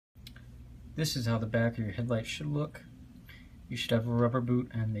This is how the back of your headlight should look. You should have a rubber boot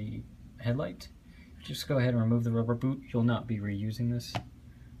and the headlight. Just go ahead and remove the rubber boot. You'll not be reusing this.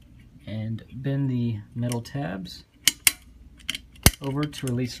 And bend the metal tabs over to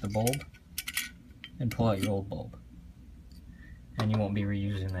release the bulb and pull out your old bulb. And you won't be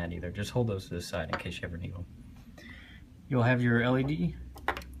reusing that either. Just hold those to the side in case you ever need them. You'll have your LED,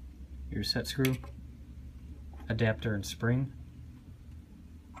 your set screw, adapter, and spring.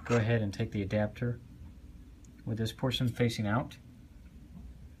 Go ahead and take the adapter with this portion facing out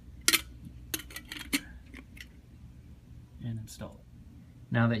and install it.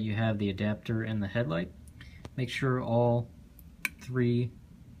 Now that you have the adapter and the headlight, make sure all 3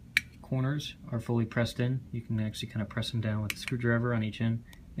 corners are fully pressed in. You can actually kind of press them down with a screwdriver on each end.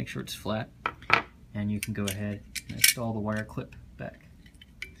 Make sure it's flat, and you can go ahead and install the wire clip back.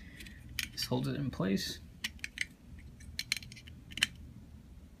 This holds it in place.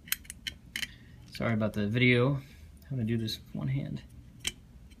 Sorry about the video. I'm going to do this with one hand.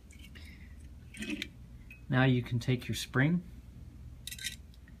 Now you can take your spring,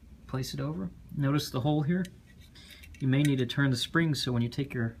 place it over. Notice the hole here? You may need to turn the spring so when you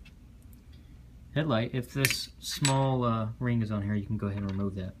take your headlight, if this small ring is on here, you can go ahead and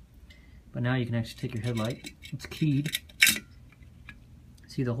remove that. But now you can actually take your headlight. It's keyed.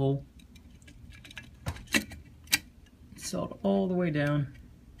 See the hole? It's sawed all the way down.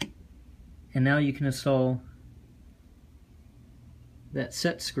 And now you can install that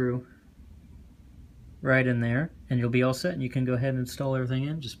set screw right in there, and you'll be all set, and you can go ahead and install everything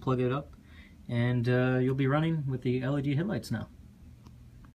in. Just plug it up, and you'll be running with the LED headlights now.